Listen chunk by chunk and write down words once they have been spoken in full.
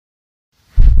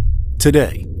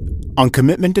Today, on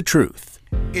Commitment to Truth.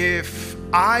 If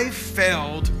I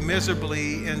failed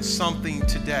miserably in something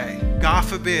today, God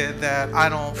forbid that I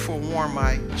don't forewarn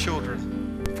my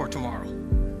children for tomorrow.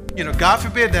 God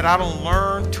forbid that I don't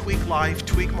learn, tweak life,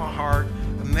 tweak my heart,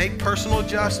 and make personal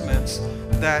adjustments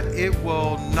that it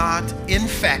will not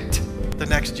infect the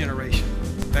next generation.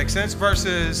 Make sense?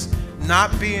 Versus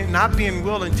not being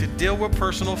willing to deal with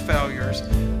personal failures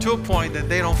to a point that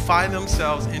they don't find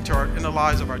themselves in the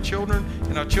lives of our children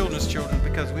and our children's children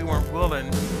because we weren't willing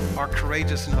or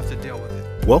courageous enough to deal with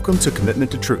it. Welcome to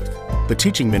Commitment to Truth, the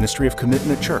teaching ministry of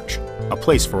Commitment Church, a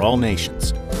place for all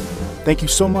nations. Thank you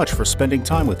so much for spending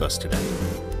time with us today.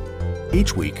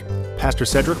 Each week, Pastor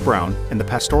Cedric Brown and the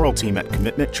pastoral team at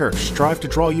Commitment Church strive to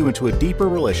draw you into a deeper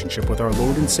relationship with our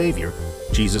Lord and Savior,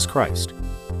 Jesus Christ.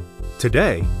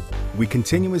 Today, we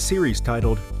continue a series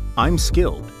titled, I'm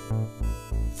Skilled.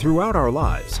 Throughout our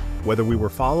lives, whether we were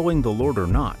following the Lord or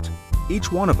not,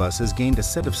 each one of us has gained a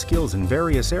set of skills in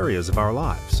various areas of our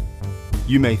lives.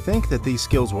 You may think that these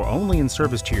skills were only in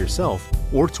service to yourself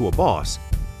or to a boss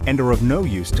and are of no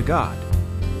use to God.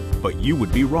 But you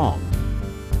would be wrong.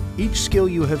 Each skill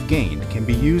you have gained can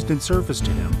be used in service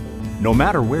to Him, no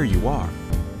matter where you are.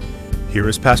 Here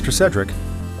is Pastor Cedric,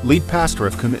 lead pastor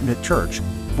of Commitment Church,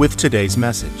 with today's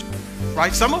message.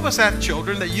 Right? Some of us have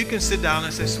children that you can sit down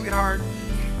and say, sweetheart,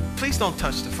 please don't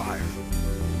touch the fire.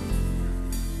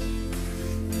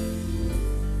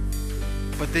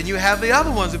 But then you have the other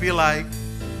ones that be like,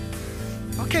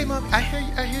 okay, Mom, I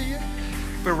hear you.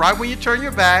 But right when you turn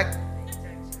your back,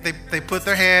 they put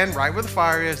their hand right where the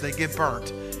fire is, they get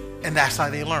burnt. And that's how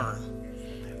they learn.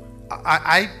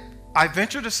 I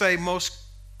venture to say most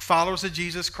followers of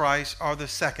Jesus Christ are the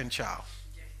second child.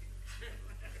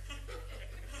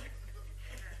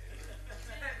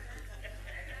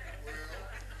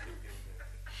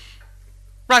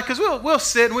 Right, because we'll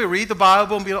sit and we'll read the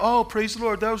Bible and be like, oh, praise the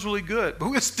Lord, that was really good.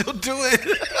 But we'll still do it.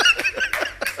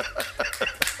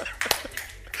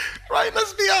 Right,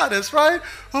 let's be honest, right?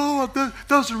 Oh, that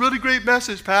was a really great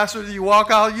message, Pastor. You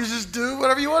walk out, you just do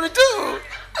whatever you want to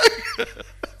do.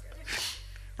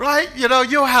 Right?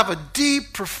 You'll have a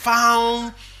deep,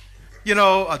 profound,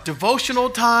 a devotional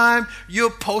time. You'll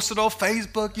post it on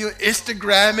Facebook. You'll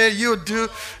Instagram it.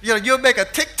 You'll make a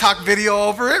TikTok video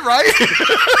over it, right?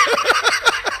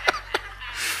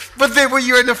 But then when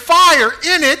you're in the fire,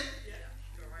 in it,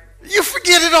 you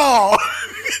forget it all.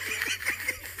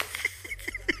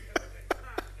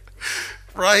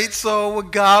 Right? So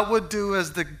what God would do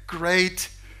as the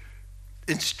great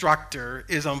instructor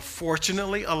is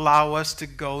unfortunately allow us to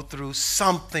go through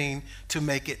something to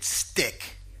make it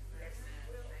stick.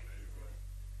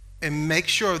 And make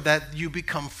sure that you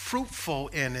become fruitful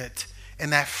in it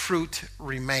and that fruit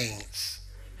remains.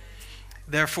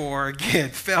 Therefore, again,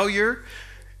 failure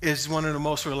is one of the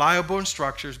most reliable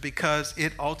instructors because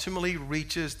it ultimately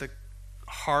reaches the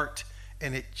heart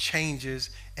and it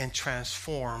changes and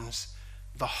transforms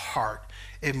the heart.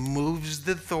 It moves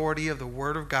the authority of the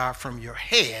Word of God from your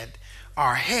head,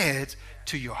 our heads,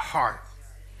 to your heart.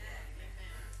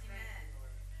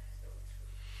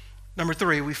 Number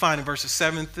 3, we find in verses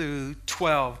 7 through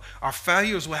 12, our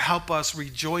failures will help us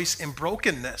rejoice in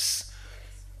brokenness.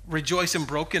 Rejoice in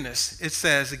brokenness. It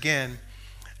says again,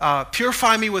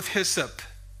 purify me with hyssop,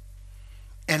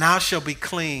 and I shall be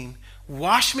clean.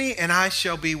 Wash me, and I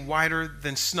shall be whiter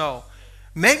than snow.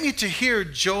 Make me to hear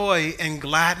joy and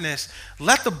gladness.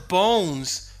 Let the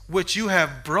bones which you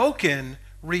have broken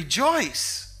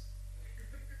rejoice.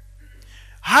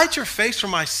 Hide your face from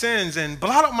my sins and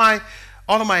blot out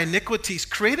all of my iniquities.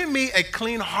 Create in me a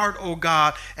clean heart, O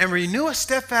God, and renew a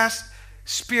steadfast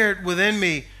spirit within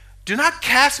me. Do not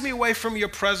cast me away from your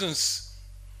presence,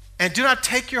 and do not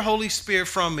take your Holy Spirit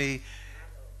from me.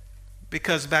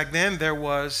 Because back then there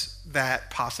was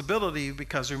that possibility,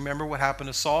 because remember what happened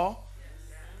to Saul?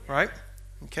 Right?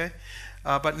 Okay.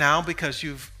 But now, because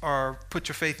you've put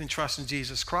your faith and trust in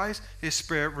Jesus Christ, His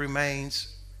Spirit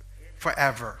remains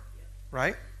forever.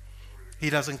 Right? He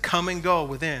doesn't come and go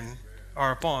within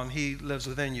or upon. He lives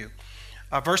within you.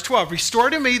 Verse 12,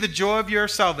 restore to me the joy of your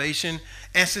salvation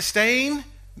and sustain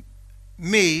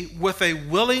me with a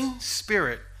willing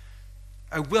spirit.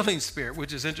 A willing spirit,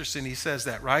 which is interesting. He says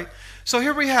that, right? So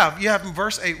here you have in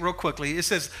verse 8 real quickly. It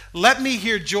says, let me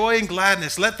hear joy and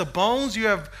gladness. Let the bones you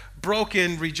have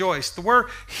broken rejoice. The word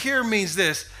hear means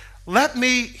this. Let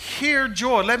me hear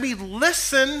joy. Let me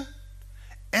listen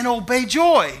and obey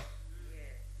joy.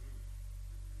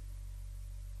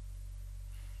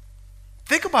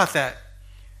 Think about that.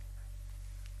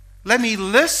 Let me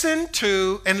listen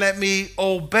to and let me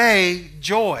obey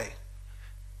joy.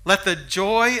 Let the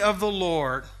joy of the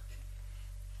Lord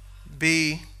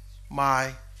be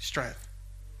my strength.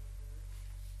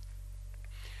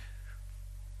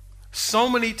 So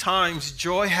many times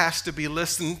joy has to be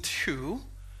listened to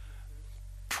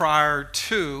prior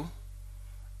to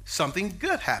something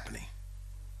good happening.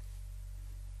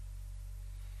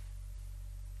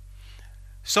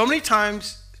 So many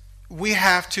times we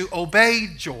have to obey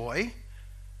joy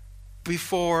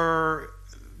before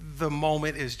the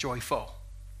moment is joyful.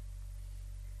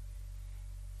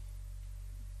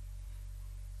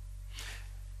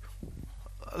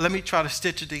 Let me try to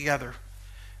stitch it together.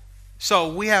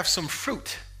 So we have some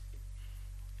fruit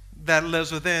that lives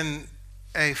within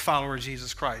a follower of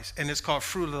Jesus Christ, and it's called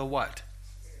fruit of the what?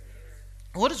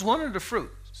 What is one of the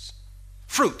fruits?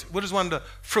 Fruit. What is one of the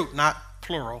fruit? Not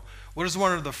plural. What is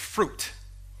one of the fruit?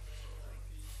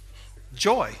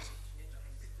 Joy.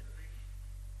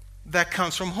 That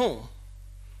comes from whom?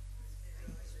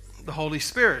 The Holy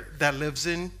Spirit that lives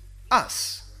in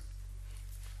us.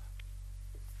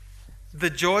 The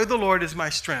joy of the Lord is my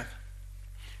strength.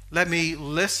 Let me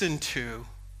listen to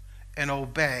and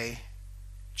obey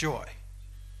joy.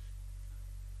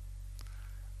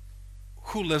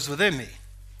 Who lives within me?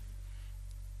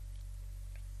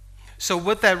 So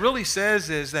what that really says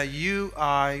is that you,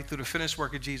 I, through the finished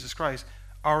work of Jesus Christ,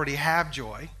 already have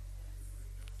joy,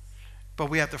 but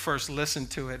we have to first listen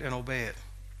to it and obey it.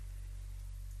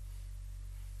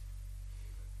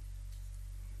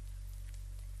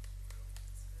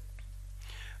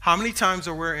 How many times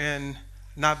are we in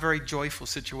not very joyful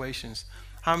situations?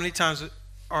 How many times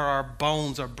are our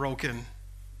bones are broken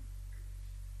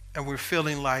and we're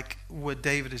feeling like what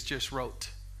David has just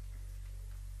wrote?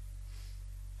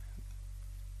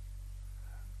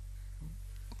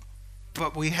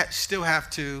 But we still have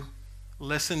to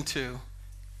listen to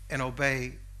and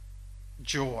obey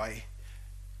joy,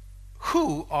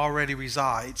 who already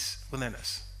resides within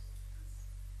us.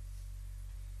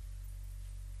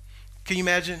 Can you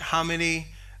imagine how many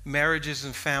marriages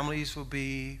and families will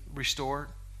be restored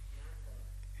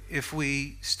if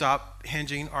we stop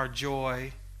hinging our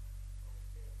joy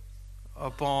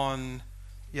upon,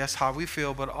 yes, how we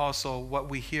feel, but also what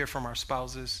we hear from our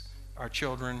spouses, our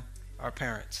children, our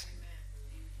parents?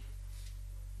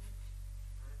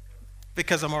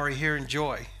 Because I'm already hearing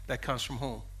joy that comes from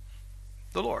whom?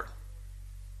 The Lord.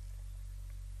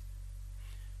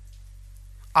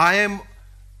 I am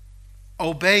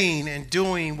obeying and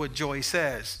doing what joy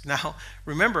says. Now,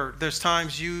 remember, there's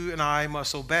times you and I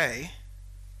must obey,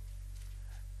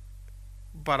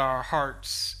 but our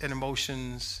hearts and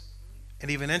emotions and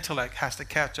even intellect has to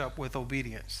catch up with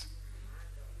obedience.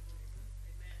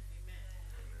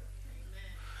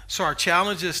 So our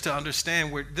challenge is to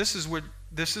understand where this is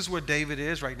where David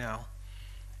is right now.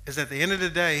 Is at the end of the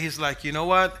day, he's like, you know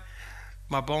what?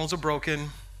 My bones are broken.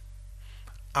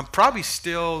 I'm probably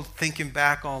still thinking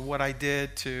back on what I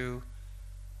did to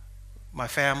my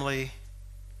family,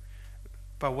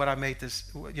 but what I made this,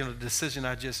 the decision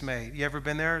I just made. You ever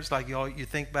been there? It's like you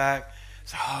think back,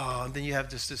 and then you have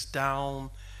this down,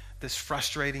 this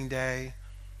frustrating day.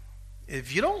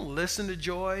 If you don't listen to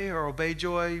joy or obey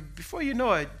joy, before you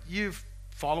know it, you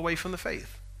fall away from the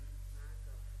faith.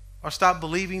 Or stop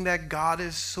believing that God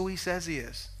is who he says he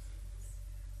is.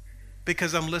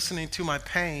 Because I'm listening to my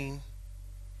pain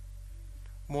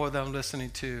more than I'm listening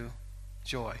to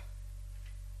joy.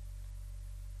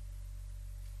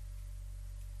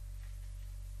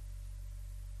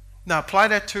 Now apply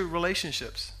that to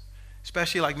relationships,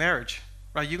 especially like marriage,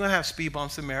 right? You're going to have speed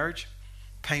bumps in marriage,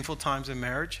 painful times in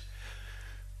marriage.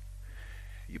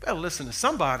 You better listen to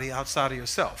somebody outside of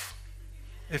yourself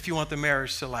if you want the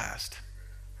marriage to last.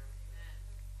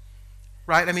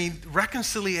 Right? I mean,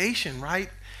 reconciliation, right?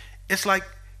 It's like,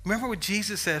 remember what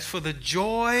Jesus says, for the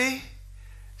joy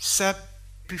set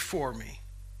before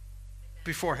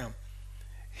him,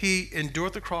 he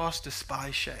endured the cross,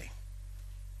 despised shame.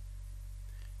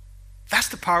 That's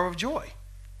the power of joy.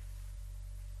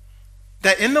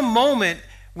 That in the moment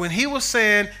when he was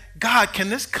saying, God, can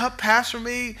this cup pass from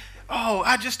me? Oh,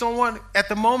 I just don't want, at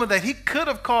the moment that he could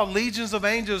have called legions of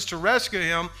angels to rescue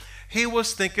him, he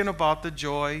was thinking about the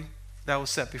joy that was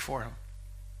set before him.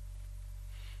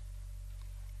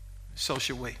 So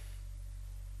should we.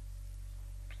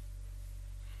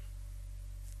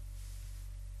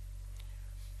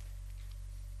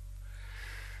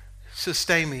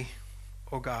 Sustain me,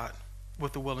 O God,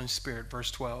 with the willing spirit, verse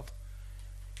 12.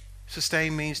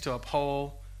 Sustain means to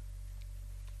uphold,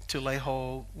 to lay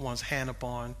hold one's hand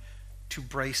upon, to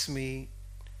brace me.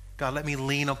 God, let me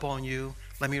lean upon you.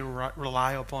 Let me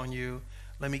rely upon you.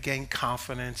 Let me gain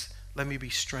confidence. Let me be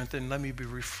strengthened. Let me be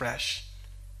refreshed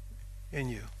in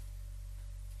you.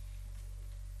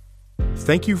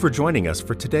 Thank you for joining us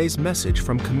for today's message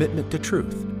from Commitment to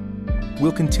Truth.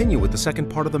 We'll continue with the second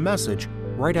part of the message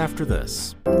right after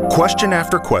this. Question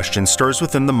after question stirs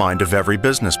within the mind of every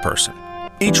business person,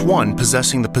 each one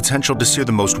possessing the potential to sear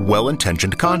the most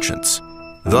well-intentioned conscience.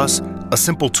 Thus, a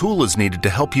simple tool is needed to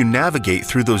help you navigate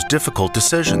through those difficult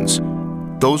decisions,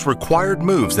 those required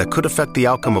moves that could affect the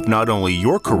outcome of not only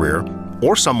your career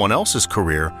or someone else's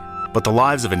career, but the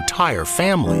lives of entire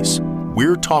families.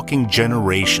 We're talking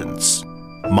generations.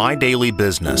 My Daily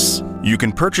Business. You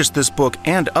can purchase this book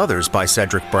and others by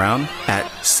Cedric Brown at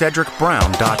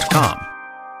cedricbrown.com.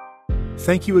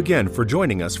 Thank you again for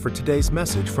joining us for today's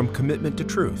message from Commitment to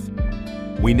Truth.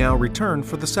 We now return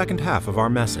for the second half of our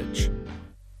message.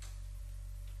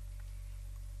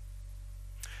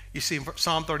 You see, in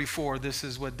Psalm 34, this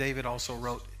is what David also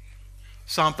wrote.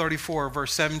 Psalm 34,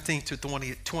 verse 17 to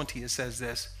 20, it says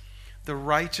this: "The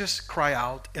righteous cry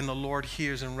out, and the Lord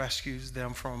hears and rescues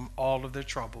them from all of their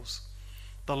troubles.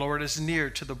 The Lord is near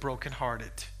to the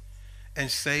brokenhearted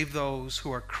and save those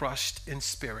who are crushed in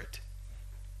spirit.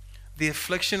 The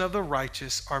affliction of the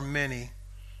righteous are many,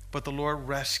 but the Lord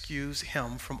rescues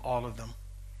him from all of them.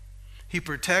 He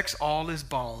protects all his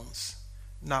bones.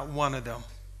 Not one of them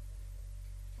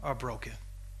are broken."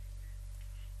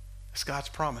 It's God's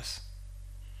promise.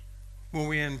 When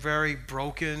we're in very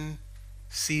broken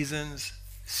seasons,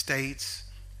 states,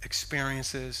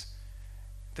 experiences,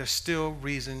 there's still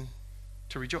reason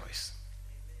to rejoice.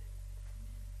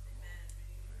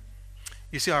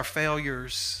 You see, our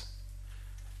failures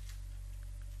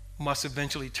must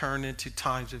eventually turn into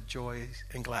times of joy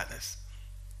and gladness.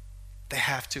 They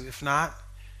have to. If not,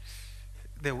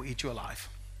 they will eat you alive.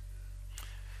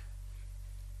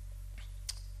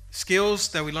 Skills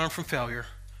that we learn from failure.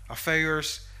 Our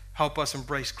failures help us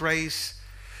embrace grace.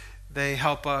 They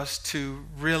help us to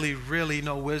really, really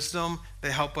know wisdom.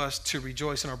 They help us to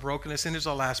rejoice in our brokenness. And here's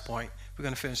our last point. We're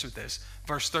going to finish with this.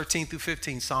 Verse 13 through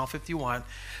 15, Psalm 51.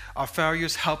 Our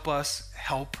failures help us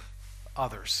help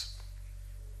others.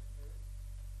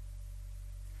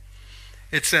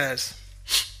 It says,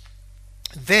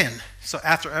 "Then," so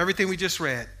after everything we just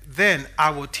read, "then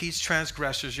I will teach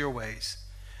transgressors your ways,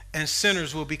 and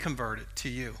sinners will be converted to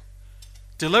you.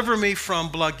 Deliver me from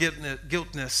blood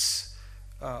guiltness,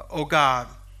 O God,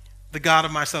 the God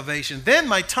of my salvation. Then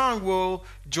my tongue will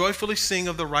joyfully sing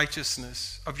of the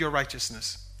righteousness of your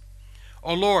righteousness.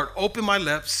 O Lord, open my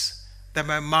lips, that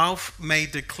my mouth may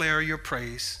declare your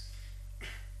praise.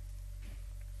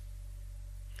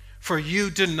 For you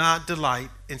do not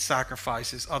delight in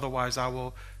sacrifices, otherwise I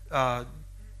will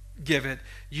give it.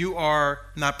 You are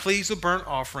not pleased with burnt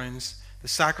offerings. The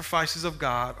sacrifices of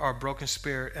God are a broken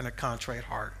spirit and a contrite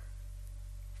heart.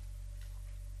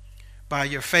 By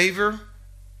your favor,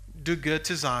 do good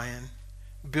to Zion,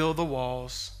 build the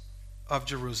walls of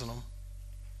Jerusalem.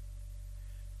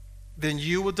 Then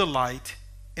you will delight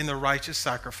in the righteous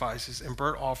sacrifices and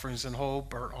burnt offerings and whole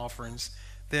burnt offerings.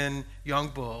 Then young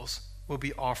bulls will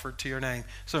be offered to your name."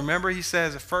 So remember, he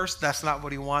says at first that's not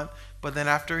what he wants, but then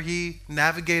after he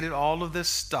navigated all of this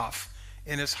stuff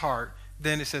in his heart,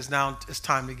 then it says now it's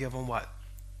time to give him what?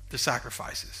 The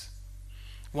sacrifices.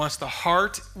 Once the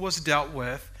heart was dealt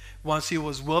with, once he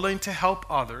was willing to help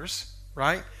others,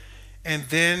 right? And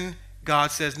then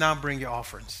God says, now bring your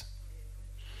offerings.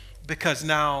 Because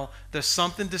now there's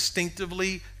something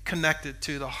distinctively connected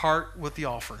to the heart with the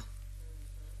offering.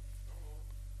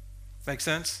 Make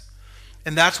sense?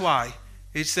 And that's why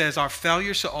it says our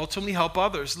failure shall ultimately help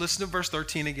others. Listen to verse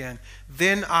 13 again.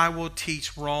 "Then I will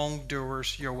teach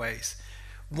wrongdoers your ways."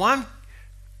 One,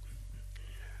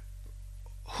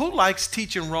 who likes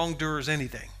teaching wrongdoers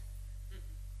anything?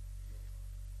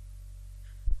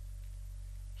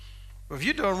 Well, if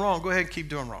you're doing wrong, go ahead and keep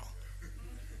doing wrong.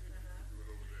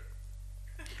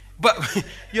 But do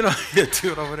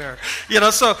it over there.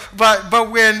 So but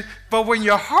when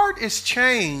your heart is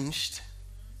changed,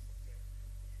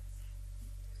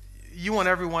 you want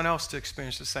everyone else to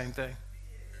experience the same thing.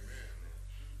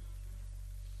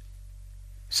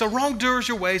 So wrongdoers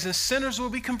your ways, and sinners will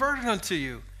be converted unto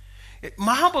you.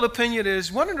 My humble opinion is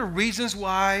one of the reasons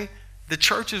why the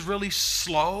church is really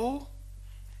slow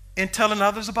in telling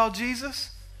others about Jesus,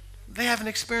 they haven't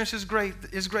experienced his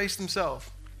grace themselves.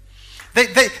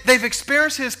 They've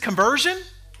experienced his conversion.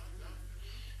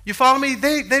 You follow me?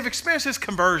 They've experienced his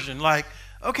conversion. Like,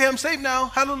 okay, I'm saved now.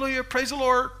 Hallelujah. Praise the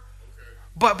Lord.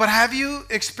 But have you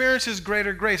experienced his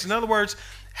greater grace? In other words,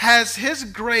 has his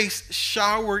grace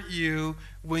showered you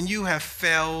when you have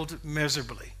failed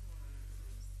miserably?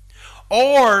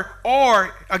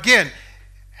 Or again,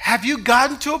 have you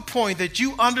gotten to a point that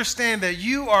you understand that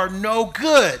you are no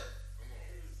good?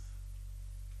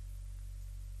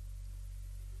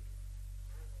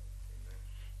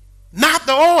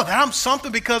 not that I'm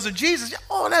something because of Jesus.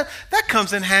 Oh, that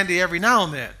comes in handy every now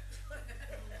and then.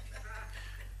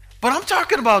 But I'm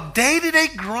talking about day-to-day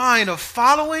grind of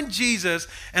following Jesus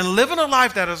and living a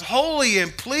life that is holy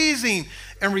and pleasing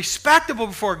and respectable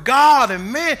before God.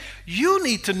 And man, you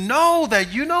need to know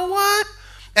that, you know what?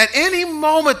 At any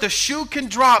moment the shoe can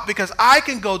drop, because I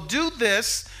can go do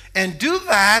this and do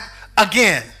that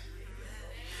again.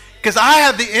 Because I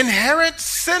have the inherent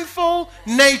sinful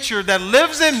nature that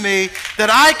lives in me that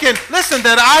I can, listen,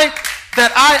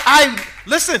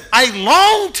 I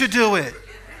long to do it.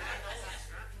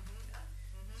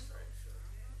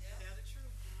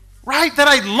 Right? That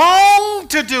I long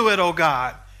to do it, oh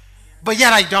God. But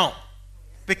yet I don't.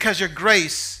 Because your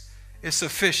grace is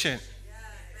sufficient.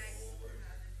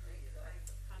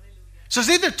 So it's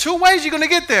either two ways you're going to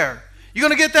get there. You're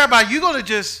going to get there by you're going to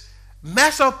just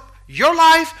mess up your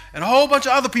life and a whole bunch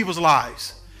of other people's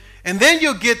lives. And then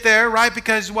you'll get there, right?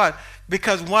 Because what?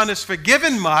 Because one is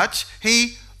forgiven much,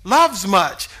 he loves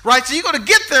much. Right? So you're going to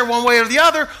get there one way or the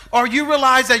other, or you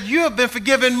realize that you have been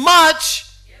forgiven much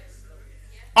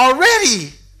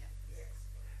already.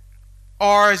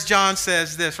 Or as John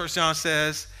says this, 1 John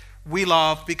says, we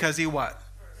love because he what?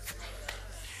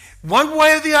 One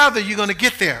way or the other, you're going to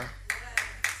get there.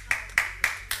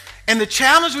 And the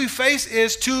challenge we face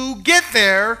is to get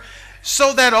there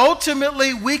so that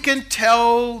ultimately we can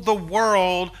tell the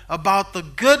world about the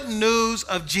good news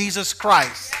of Jesus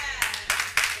Christ.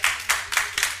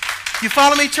 You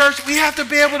follow me, church? We have to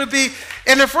be able to be,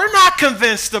 and if we're not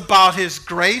convinced about his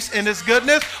grace and his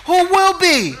goodness, who will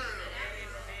be?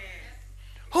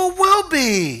 Who will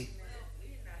be?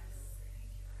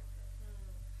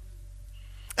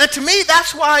 And to me,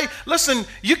 that's why, listen,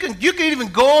 you can even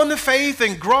go in the faith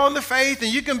and grow in the faith,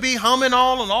 and you can be humming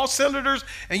on all cylinders,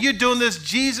 and you're doing this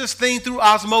Jesus thing through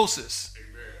osmosis.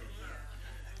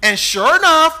 And sure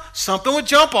enough, something would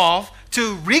jump off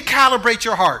to recalibrate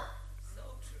your heart.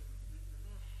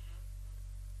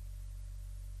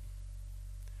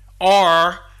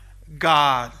 Or,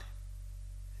 God,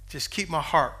 just keep my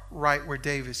heart right where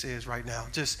David's is right now.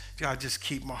 God, just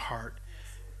keep my heart.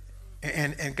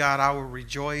 And God, I will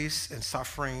rejoice in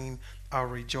suffering. I'll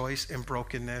rejoice in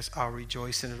brokenness. I'll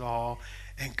rejoice in it all.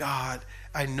 And God,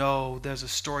 I know there's a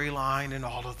storyline in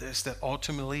all of this that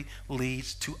ultimately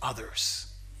leads to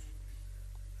others.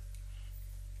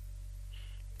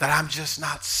 That I'm just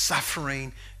not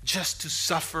suffering just to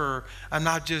suffer. I'm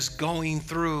not just going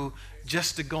through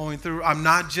just to going through. I'm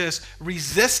not just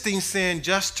resisting sin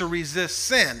just to resist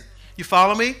sin. You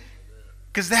follow me?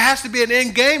 Because there has to be an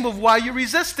end game of why you're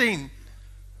resisting.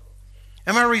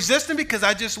 Am I resisting because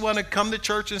I just want to come to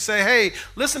church and say, hey,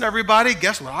 listen, everybody,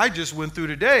 guess what I just went through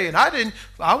today? And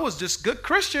I was just a good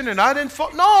Christian and I didn't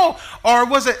fall. No. Or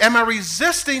was it, am I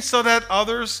resisting so that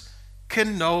others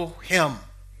can know him?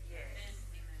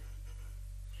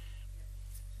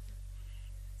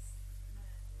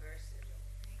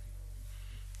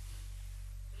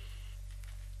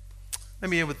 Let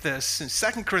me end with this. In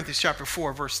 2 Corinthians chapter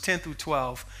 4, verse 10 through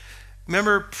 12,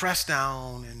 remember, pressed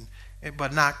down,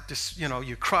 but not just,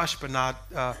 you're crushed, but not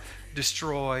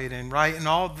destroyed, and right, and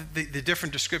all the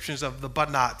different descriptions of the but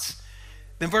nots.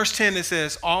 Then verse 10, it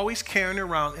says, always carrying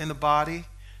around in the body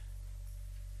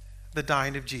the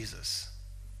dying of Jesus,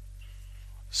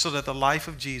 so that the life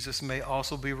of Jesus may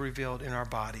also be revealed in our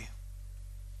body.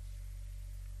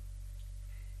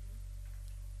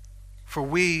 For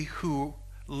we who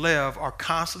live are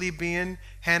constantly being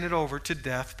handed over to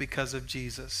death because of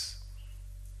Jesus,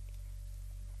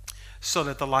 so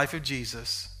that the life of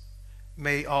Jesus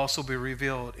may also be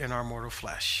revealed in our mortal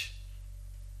flesh.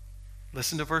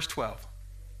 Listen to verse 12.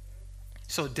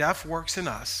 So death works in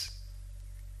us,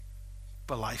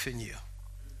 but life in you.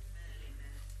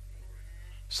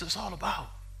 So it's all about.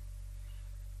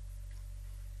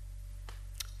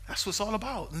 That's what it's all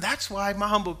about. And that's why my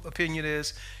humble opinion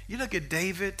is, you look at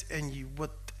David and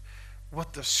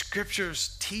what the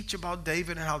scriptures teach about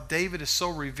David and how David is so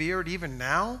revered even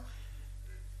now,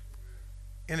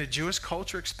 in a Jewish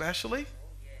culture especially.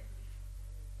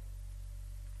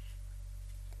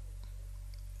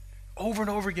 Over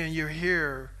and over again you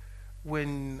hear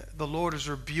when the Lord is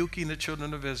rebuking the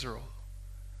children of Israel,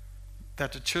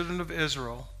 that the children of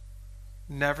Israel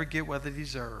never get what they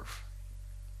deserve.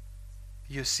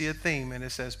 You see a theme, and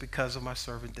it says, because of my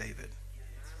servant David.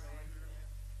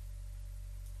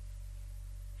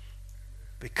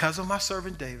 Because of my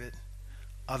servant David,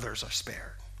 others are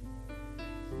spared.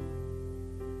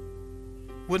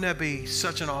 Wouldn't that be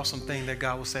such an awesome thing that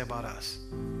God will say about us?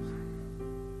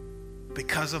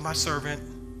 Because of my servant,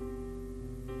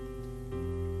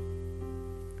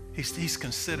 he's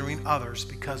considering others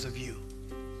because of you.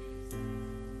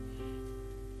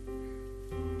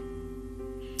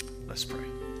 Let's pray.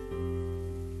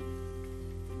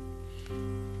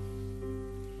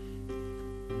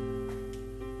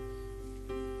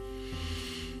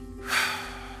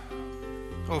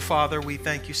 Oh, Father, we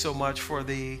thank you so much for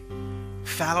the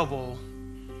fallible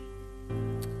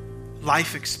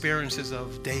life experiences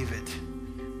of David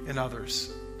and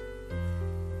others,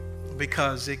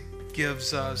 because it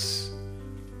gives us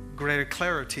greater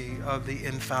clarity of the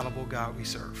infallible God we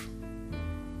serve.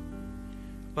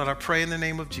 Lord, I pray in the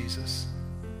name of Jesus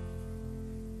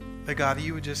that, God,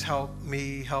 you would just help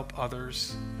me, help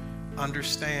others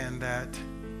understand that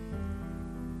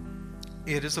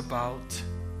it is about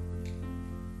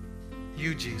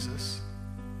you, Jesus,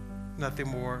 nothing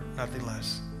more, nothing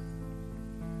less.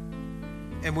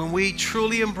 And when we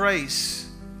truly embrace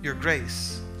your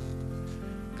grace,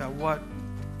 God, what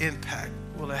impact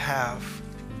will it have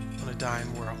on a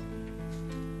dying world?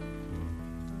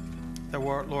 That,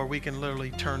 Lord, we can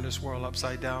literally turn this world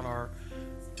upside down, or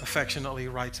affectionately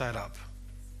right side up.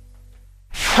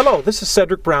 Hello, this is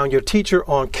Cedric Brown, your teacher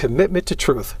on Commitment to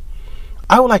Truth.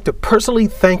 I would like to personally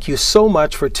thank you so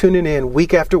much for tuning in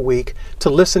week after week to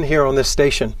listen here on this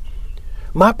station.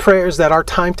 My prayer is that our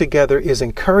time together is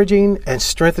encouraging and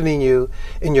strengthening you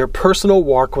in your personal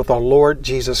walk with our Lord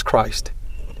Jesus Christ.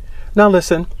 Now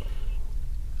listen,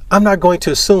 I'm not going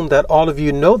to assume that all of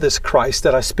you know this Christ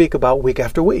that I speak about week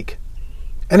after week.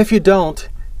 And if you don't,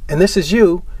 and this is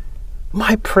you,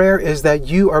 my prayer is that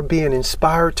you are being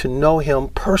inspired to know Him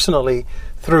personally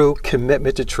through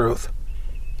Commitment to Truth.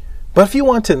 But if you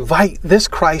want to invite this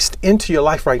Christ into your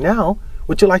life right now,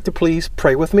 would you like to please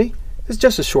pray with me? It's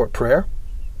just a short prayer.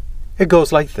 It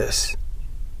goes like this.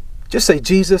 Just say,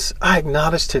 Jesus, I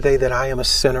acknowledge today that I am a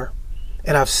sinner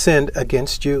and I've sinned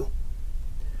against you.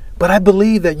 But I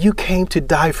believe that you came to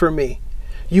die for me.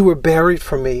 You were buried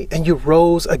for me and you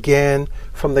rose again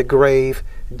from the grave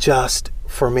just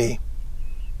for me.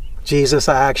 Jesus,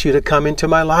 I ask you to come into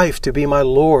my life to be my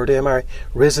Lord and my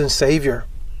risen Savior.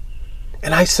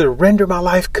 And I surrender my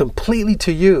life completely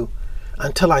to you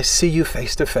until I see you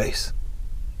face to face.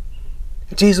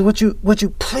 Jesus, would you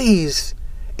please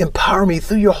empower me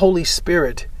through your Holy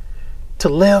Spirit to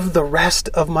live the rest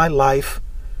of my life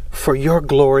for your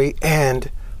glory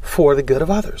and for the good of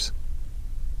others.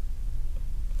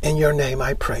 In your name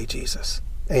I pray, Jesus.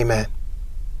 Amen.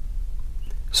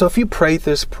 So if you prayed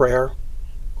this prayer,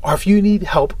 or if you need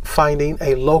help finding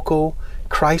a local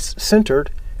Christ-centered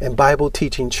and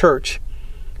Bible-teaching church,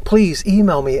 please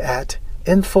email me at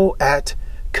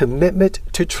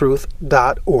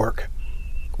info@commitmenttotruth.org.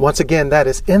 Once again, that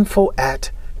is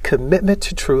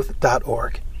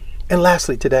info@commitmenttotruth.org. And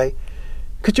lastly today,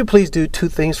 could you please do two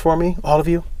things for me, all of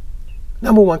you?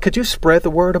 Number one, could you spread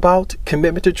the word about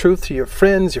Commitment to Truth to your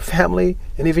friends, your family,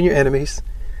 and even your enemies?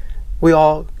 We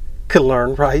all could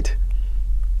learn, right?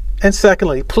 And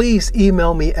secondly, please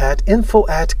email me at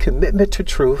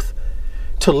info@commitmenttotruth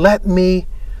to let me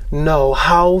know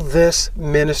how this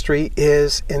ministry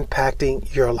is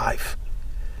impacting your life.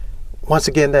 Once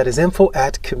again, that is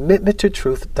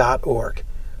info@commitmenttotruth.org.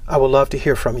 I would love to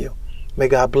hear from you. May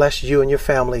God bless you and your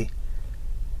family,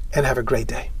 and have a great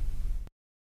day.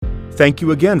 Thank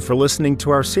you again for listening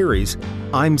to our series,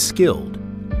 I'm Skilled.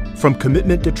 From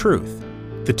Commitment to Truth,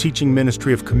 the teaching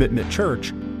ministry of Commitment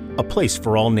Church, a place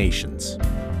for all nations.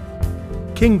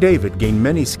 King David gained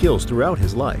many skills throughout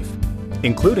his life,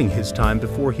 including his time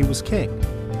before he was king.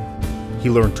 He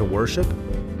learned to worship,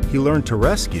 he learned to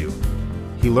rescue,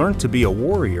 he learned to be a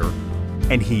warrior,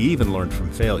 and he even learned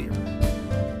from failure.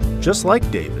 Just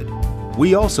like David,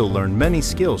 we also learn many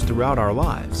skills throughout our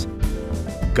lives.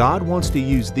 God wants to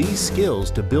use these skills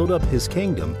to build up His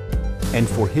kingdom and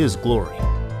for His glory.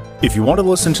 If you want to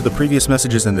listen to the previous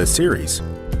messages in this series,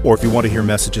 or if you want to hear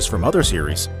messages from other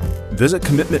series, visit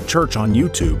Commitment Church on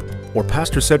YouTube or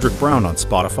Pastor Cedric Brown on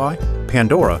Spotify,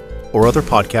 Pandora, or other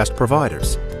podcast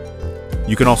providers.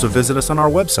 You can also visit us on our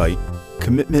website,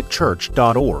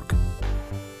 commitmentchurch.org.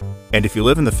 And if you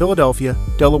live in the Philadelphia,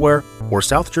 Delaware, or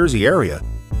South Jersey area,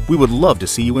 we would love to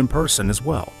see you in person as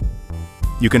well.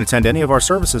 You can attend any of our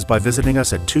services by visiting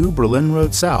us at 2 Berlin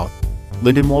Road South,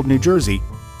 Lindenwold, New Jersey,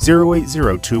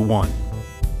 08021.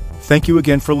 Thank you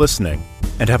again for listening,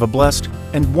 and have a blessed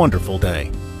and wonderful day.